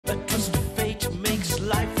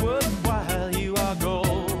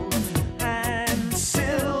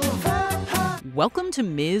Welcome to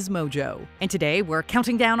MsMojo, and today we're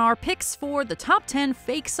counting down our picks for the top 10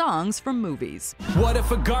 fake songs from movies. What if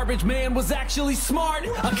a garbage man was actually smart?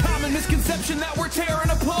 A common misconception that we're tearing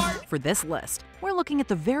apart. For this list, we're looking at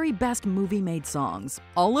the very best movie-made songs,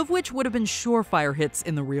 all of which would have been surefire hits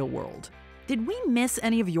in the real world. Did we miss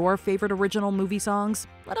any of your favorite original movie songs?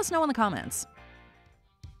 Let us know in the comments.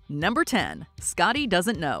 Number 10. Scotty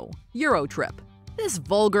Doesn't Know, Eurotrip. This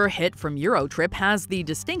vulgar hit from Eurotrip has the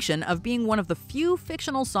distinction of being one of the few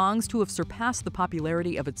fictional songs to have surpassed the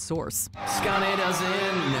popularity of its source. Scotty doesn't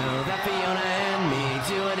know that Fiona and me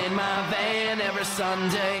do it in my van every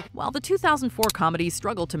Sunday. While the 2004 comedy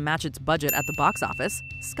struggled to match its budget at the box office,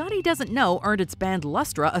 Scotty Doesn't Know earned its band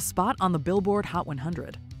Lustra a spot on the Billboard Hot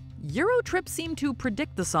 100. Eurotrip seemed to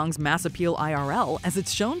predict the song's mass appeal IRL, as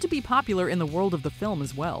it's shown to be popular in the world of the film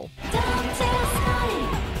as well.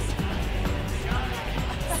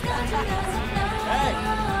 Hey,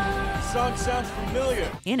 the song sounds familiar.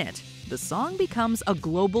 In it, the song becomes a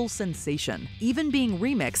global sensation, even being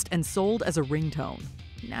remixed and sold as a ringtone.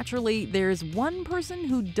 Naturally, there's one person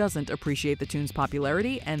who doesn't appreciate the tune's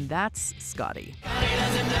popularity, and that's Scotty. Scotty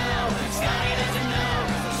doesn't know, Scotty doesn't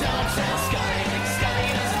know, Scotty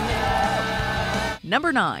doesn't know.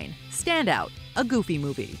 Number 9. Stand Out, a Goofy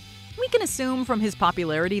movie. We can assume from his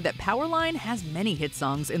popularity that Powerline has many hit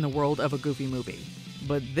songs in the world of a Goofy movie.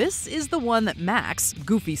 But this is the one that Max,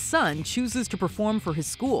 Goofy's son, chooses to perform for his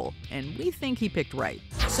school, and we think he picked right.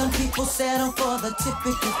 Some people settle for the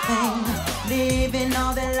typical thing, living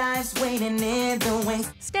all their lives waiting in the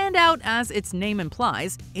wings. Stand Out, as its name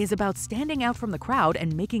implies, is about standing out from the crowd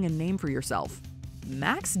and making a name for yourself.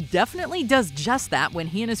 Max definitely does just that when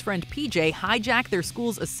he and his friend PJ hijack their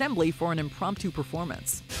school's assembly for an impromptu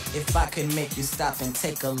performance. If I could make you stop and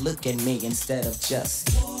take a look at me instead of just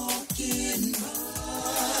walking by.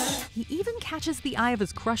 He even catches the eye of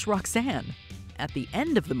his crush Roxanne. At the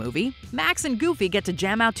end of the movie, Max and Goofy get to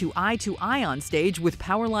jam out to Eye on stage with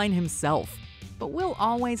Powerline himself. But we'll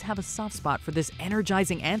always have a soft spot for this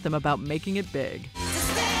energizing anthem about making it big.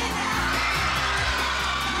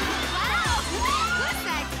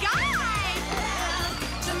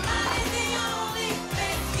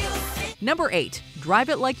 Number 8. Drive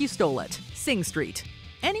It Like You Stole It, Sing Street.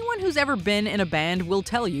 Anyone who's ever been in a band will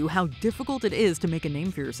tell you how difficult it is to make a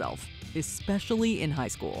name for yourself, especially in high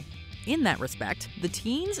school. In that respect, the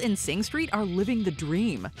teens in Sing Street are living the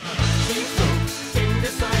dream.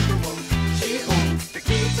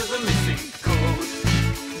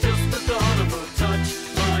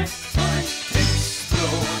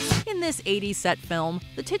 In this 80s set film,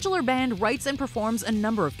 the titular band writes and performs a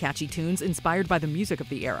number of catchy tunes inspired by the music of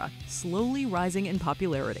the era, slowly rising in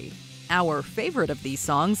popularity. Our favorite of these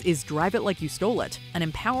songs is Drive It Like You Stole It, an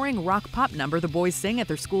empowering rock-pop number the boys sing at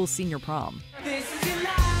their school's senior prom. This is your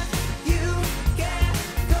life, you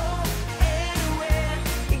can't go anywhere.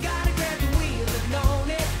 You gotta grab the wheel and own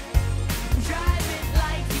it. Drive it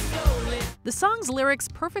like you stole it. The song's lyrics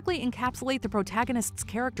perfectly encapsulate the protagonist's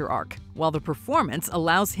character arc, while the performance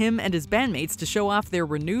allows him and his bandmates to show off their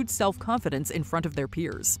renewed self-confidence in front of their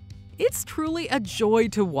peers. It's truly a joy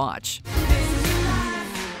to watch.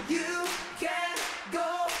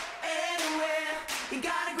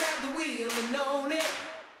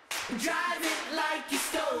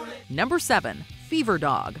 Number 7. Fever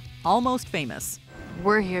Dog, Almost Famous.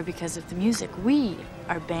 We're here because of the music. We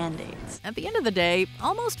are Band-Aids. At the end of the day,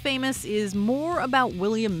 Almost Famous is more about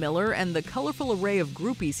William Miller and the colorful array of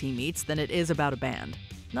groupies he meets than it is about a band.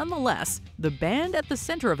 Nonetheless, the band at the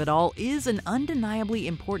center of it all is an undeniably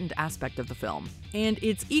important aspect of the film, and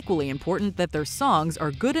it's equally important that their songs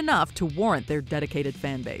are good enough to warrant their dedicated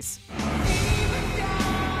fan base.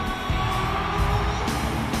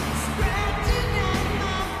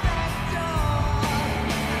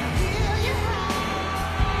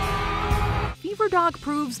 Fever Dog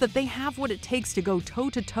proves that they have what it takes to go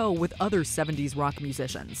toe-to-toe with other 70s rock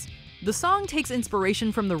musicians. The song takes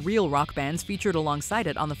inspiration from the real rock bands featured alongside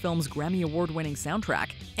it on the film's Grammy Award-winning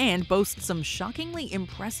soundtrack, and boasts some shockingly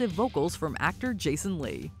impressive vocals from actor Jason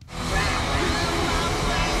Lee.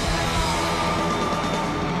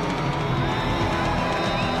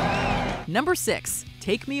 Number 6.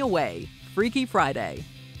 Take Me Away, Freaky Friday.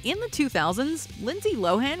 In the 2000s, Lindsay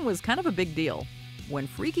Lohan was kind of a big deal. When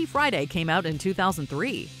Freaky Friday came out in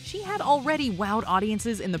 2003, she had already wowed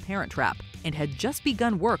audiences in The Parent Trap and had just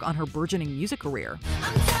begun work on her burgeoning music career.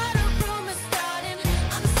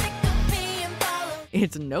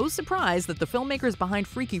 It's no surprise that the filmmakers behind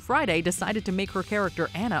Freaky Friday decided to make her character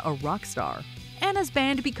Anna a rock star. Anna's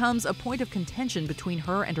band becomes a point of contention between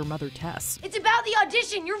her and her mother Tess. It's about the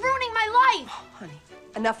audition. You're ruining my life. Honey,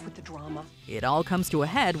 Enough with the drama. It all comes to a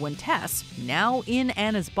head when Tess, now in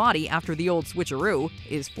Anna's body after the old switcheroo,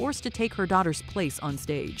 is forced to take her daughter's place on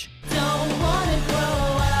stage. Don't wanna grow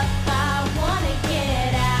up, I wanna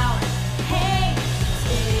get out. Hey,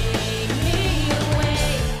 take me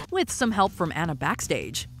away. With some help from Anna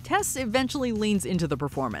backstage, Tess eventually leans into the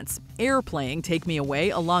performance, airplaying Take Me Away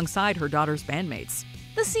alongside her daughter's bandmates.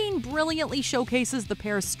 The scene brilliantly showcases the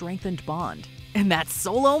pair's strengthened bond. And that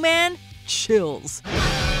solo, man? Chills.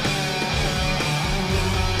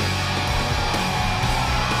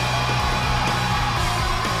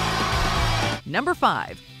 Number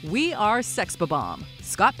 5. We Are Sex Bob-omb,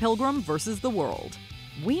 Scott Pilgrim vs. the World.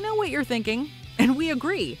 We know what you're thinking, and we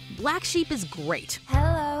agree. Black Sheep is great.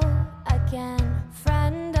 Hello again,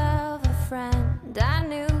 friend of a friend. I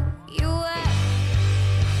knew you were.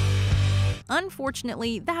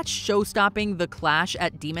 Unfortunately, that show-stopping The Clash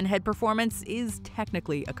at Demon Head performance is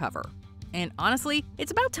technically a cover. And honestly,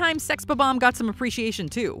 it's about time Sex Bob-omb got some appreciation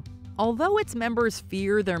too. Although its members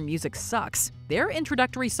fear their music sucks, their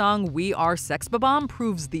introductory song We Are Sex Bob-omb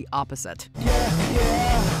proves the opposite. Let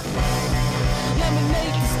me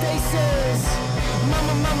make you stay sis.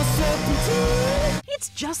 Mama serpentine. It's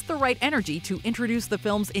just the right energy to introduce the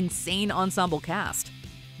film's insane ensemble cast.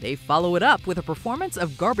 They follow it up with a performance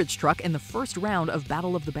of Garbage Truck in the first round of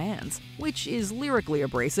Battle of the Bands, which is lyrically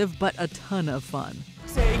abrasive but a ton of fun.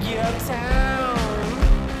 Take you uptown.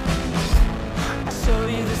 I show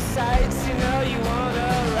you the sights, you know you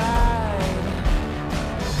wanna ride.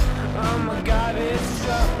 I'm a garbage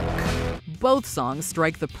truck. Both songs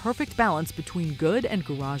strike the perfect balance between good and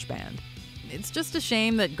garage band. It's just a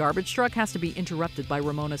shame that Garbage Truck has to be interrupted by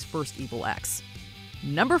Ramona's first evil ex.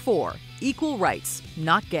 Number 4. Equal Rights,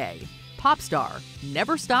 Not Gay. Pop Star,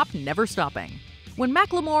 Never Stop, Never Stopping. When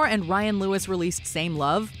Macklemore and Ryan Lewis released Same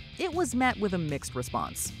Love, it was met with a mixed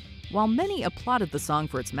response. While many applauded the song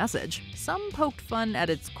for its message, some poked fun at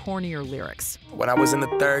its cornier lyrics. When I was in the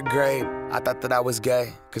 3rd grade, I thought that I was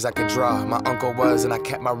gay, cause I could draw. My uncle was, and I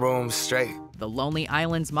kept my room straight. The Lonely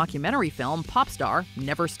Island's mockumentary film Pop Star,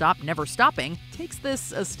 Never Stop, Never Stopping takes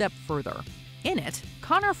this a step further. In it,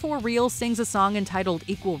 Connor For Real sings a song entitled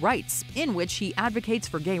Equal Rights, in which he advocates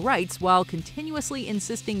for gay rights while continuously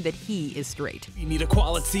insisting that he is straight. We need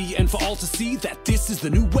equality and for all to see that this is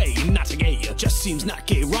the new way, not to gay. Just seems not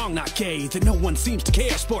gay, wrong, not gay, that no one seems to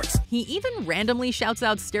care. Sports. He even randomly shouts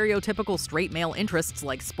out stereotypical straight male interests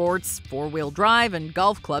like sports, four-wheel drive, and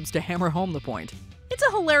golf clubs to hammer home the point. It's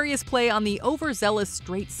a hilarious play on the overzealous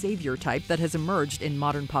straight savior type that has emerged in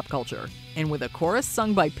modern pop culture. And with a chorus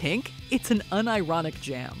sung by Pink, it's an unironic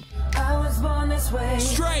jam. I was born this way.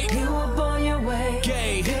 Straight. You were born your way.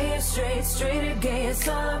 Gay. Gay or straight or gay, it's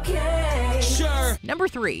all okay. Sure. Number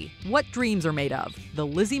 3. What Dreams Are Made Of, the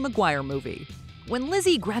Lizzie McGuire movie. When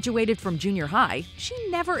Lizzie graduated from junior high, she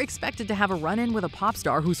never expected to have a run-in with a pop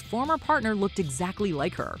star whose former partner looked exactly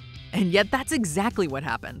like her. And yet that's exactly what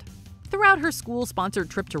happened. Throughout her school-sponsored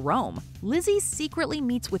trip to Rome, Lizzie secretly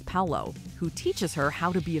meets with Paolo, who teaches her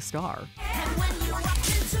how to be a star. And when you walked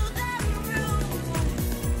into that room,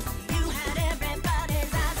 you had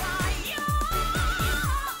everybody's eyes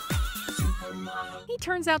on you. He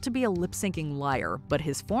turns out to be a lip-syncing liar, but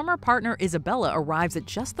his former partner Isabella arrives at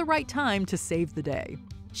just the right time to save the day.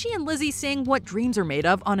 She and Lizzie sing What Dreams Are Made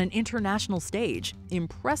Of on an international stage,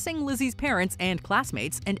 impressing Lizzie's parents and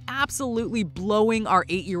classmates and absolutely blowing our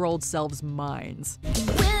 8-year-old selves' minds. When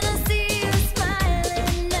I see you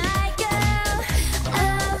smiling, I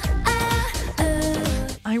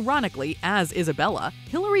go, Ironically, as Isabella,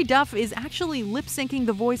 Hilary Duff is actually lip-syncing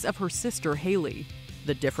the voice of her sister Haley.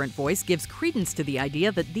 The different voice gives credence to the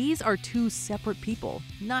idea that these are two separate people,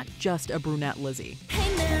 not just a brunette Lizzie.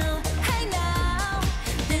 Hey now,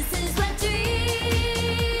 this is what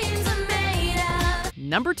dreams are made of.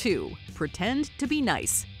 Number 2. Pretend to Be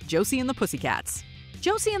Nice, Josie and the Pussycats.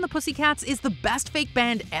 Josie and the Pussycats is the best fake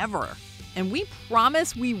band ever. And we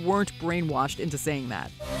promise we weren't brainwashed into saying that.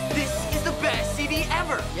 This is the best CD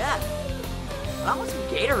ever. Yeah. I want some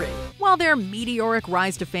Gatorade. While their meteoric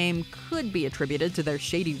rise to fame could be attributed to their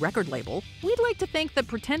shady record label, we'd like to think that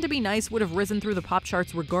Pretend to Be Nice would have risen through the pop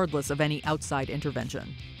charts regardless of any outside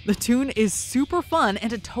intervention. The tune is super fun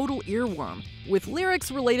and a total earworm, with lyrics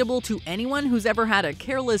relatable to anyone who's ever had a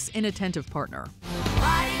careless, inattentive partner.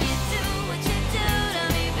 Why do you do what you do to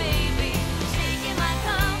me, baby? Shaking my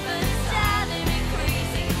confidence, driving me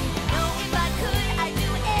crazy. No, if I could, I'd do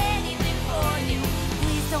anything for you.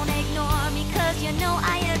 Please don't ignore me, 'cause you know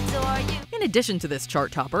I adore you. In addition to this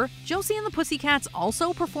chart topper, Josie and the Pussycats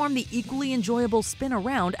also perform the equally enjoyable Spin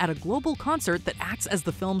Around at a global concert that acts as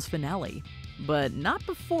the film's finale. but not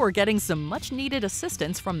before getting some much-needed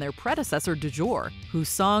assistance from their predecessor du jour, whose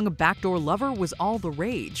song Backdoor Lover was all the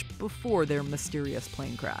rage before their mysterious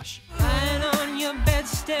plane crash. Lying on your bed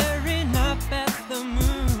staring up at the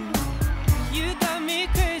moon. You got me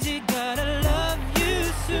crazy, gotta love you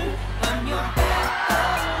soon. I'm your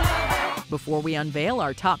backdoor lover. Before we unveil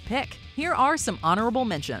our top pick, here are some honorable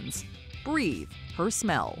mentions. Breathe, Her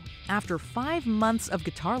Smell. After 5 months of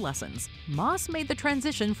guitar lessons, Moss made the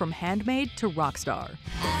transition from handmaid to rock star.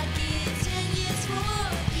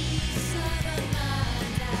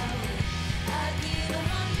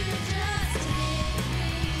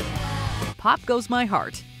 Pop Goes My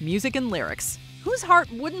Heart, music and lyrics. Whose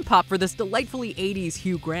heart wouldn't pop for this delightfully 80s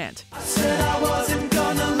Hugh Grant? I said I wasn't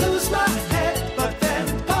gonna lose my head, but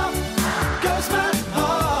then pop goes my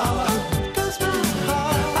heart. Goes my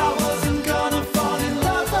heart. I wasn't gonna fall in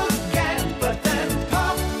love again, but then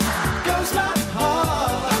pop goes my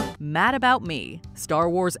heart. Mad About Me, Star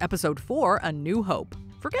Wars Episode 4, A New Hope.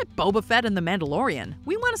 Forget Boba Fett and The Mandalorian.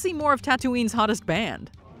 We want to see more of Tatooine's hottest band.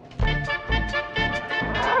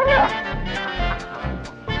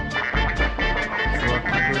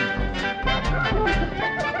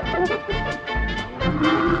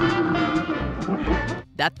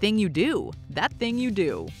 That Thing You Do, That Thing You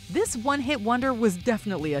Do. This one-hit wonder was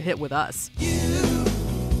definitely a hit with us.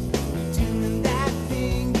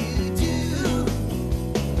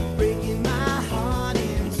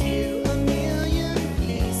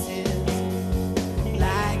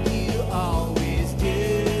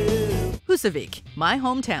 Husavik, My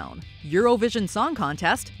Hometown. Eurovision Song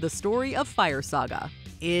Contest, The Story of Fire Saga.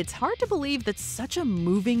 It's hard to believe that such a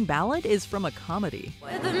moving ballad is from a comedy.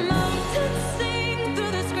 Where the mountains sing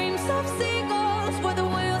through the screams of seagulls, where the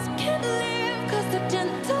whales can't live 'cause the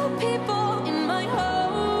gentle people in my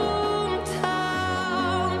hometown,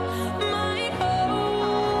 my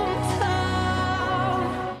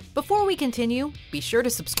hometown. Before we continue, be sure to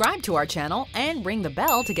subscribe to our channel and ring the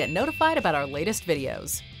bell to get notified about our latest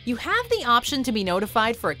videos. You have the option to be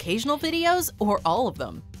notified for occasional videos or all of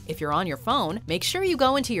them. If you're on your phone, make sure you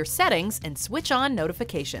go into your settings and switch on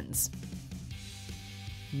notifications.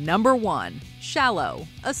 Number 1. Shallow,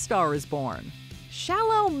 A Star Is Born.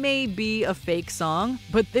 Shallow may be a fake song,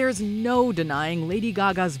 but there's no denying Lady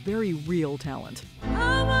Gaga's very real talent.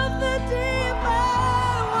 I'm up the deep end,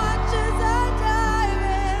 watch as I dive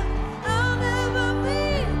in, I'll never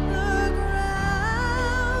beat the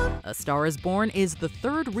ground. A Star Is Born is the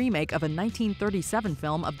third remake of a 1937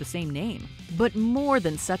 film of the same name, but more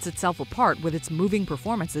than sets itself apart with its moving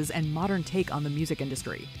performances and modern take on the music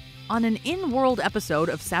industry. On an in-world episode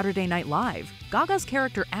of Saturday Night Live, Gaga's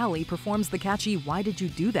character Ally performs the catchy Why Did You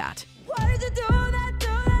Do That? Why did you do that, do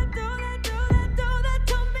that, do that, do that, do that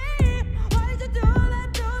to me? Why did you do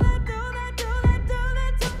that, do that, do that, do that, do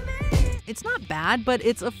that to me? It's not bad, but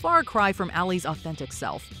it's a far cry from Ally's authentic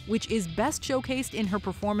self, which is best showcased in her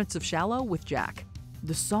performance of Shallow with Jack.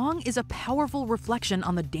 The song is a powerful reflection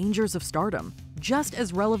on the dangers of stardom, just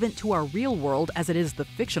as relevant to our real world as it is the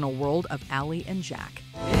fictional world of Ally and Jack.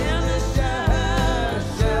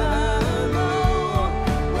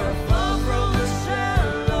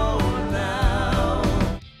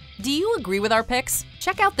 Do you agree with our picks?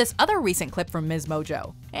 Check out this other recent clip from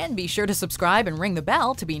MsMojo, and be sure to subscribe and ring the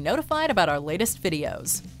bell to be notified about our latest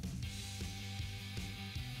videos.